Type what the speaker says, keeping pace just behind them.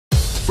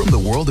from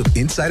the world of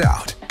Inside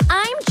Out.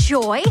 I'm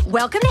Joy.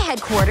 Welcome to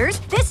headquarters.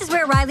 This is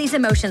where Riley's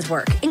emotions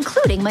work,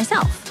 including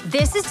myself.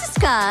 This is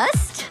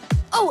disgust.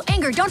 Oh,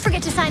 anger, don't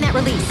forget to sign that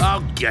release.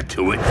 I'll get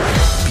to it.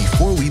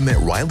 Before we met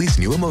Riley's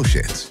new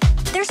emotions.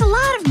 There's a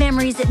lot of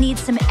memories that need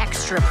some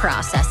extra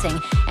processing,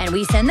 and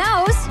we send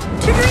those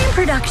to Dream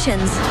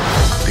Productions.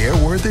 There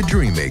were the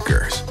Dream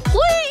Makers.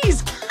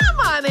 Please, come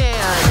on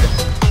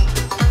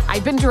in.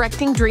 I've been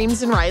directing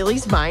dreams in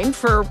Riley's mind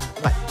for,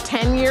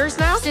 10 years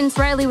now? Since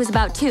Riley was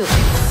about 2.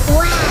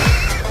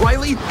 Wow.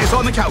 Riley is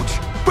on the couch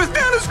with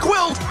Nana's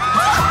quilt.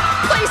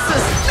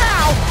 Places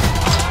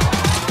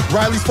now.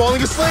 Riley's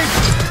falling asleep.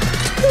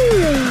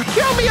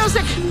 Cue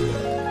music.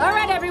 All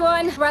right,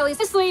 everyone. Riley's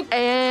asleep.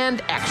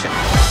 And action.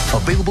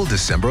 Available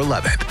December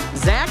 11th.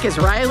 Zach is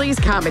Riley's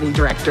comedy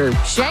director.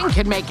 Shane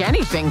can make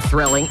anything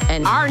thrilling,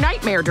 and our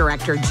nightmare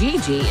director,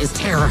 Gigi, is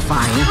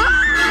terrifying.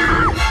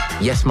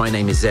 Yes, my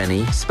name is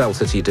Xeni,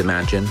 spelt as you'd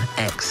imagine,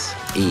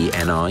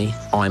 Xeni.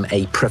 I'm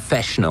a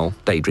professional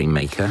daydream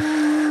maker.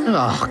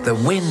 Oh, the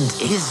wind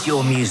is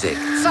your music.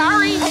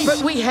 Sorry,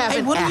 but we have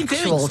an what are you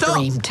doing? actual Stop.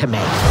 dream to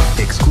make.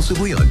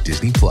 Exclusively on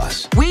Disney+.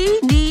 We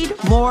need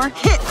more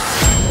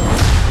hits.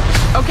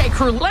 Okay,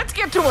 crew, let's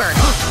get to work.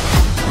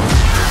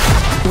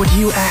 Would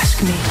you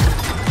ask me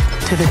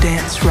to the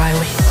dance,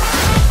 Riley?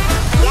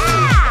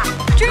 Yeah!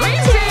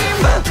 Dream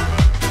Team!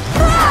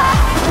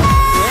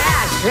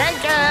 Yeah,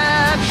 shake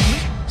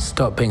it!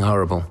 Stop being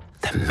horrible.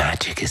 The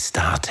magic is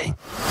starting.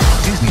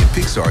 Disney and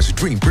Pixar's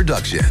Dream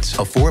Productions,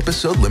 a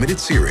 4-episode limited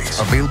series.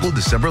 Available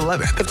December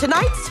 11th. If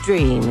tonight's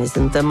dream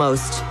isn't the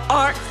most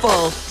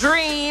artful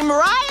dream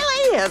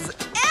Riley has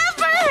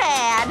ever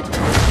had,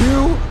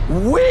 you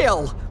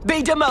will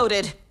be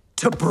demoted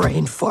to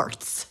brain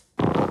farts.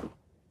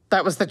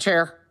 That was the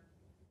chair.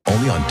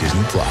 Only on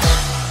Disney+.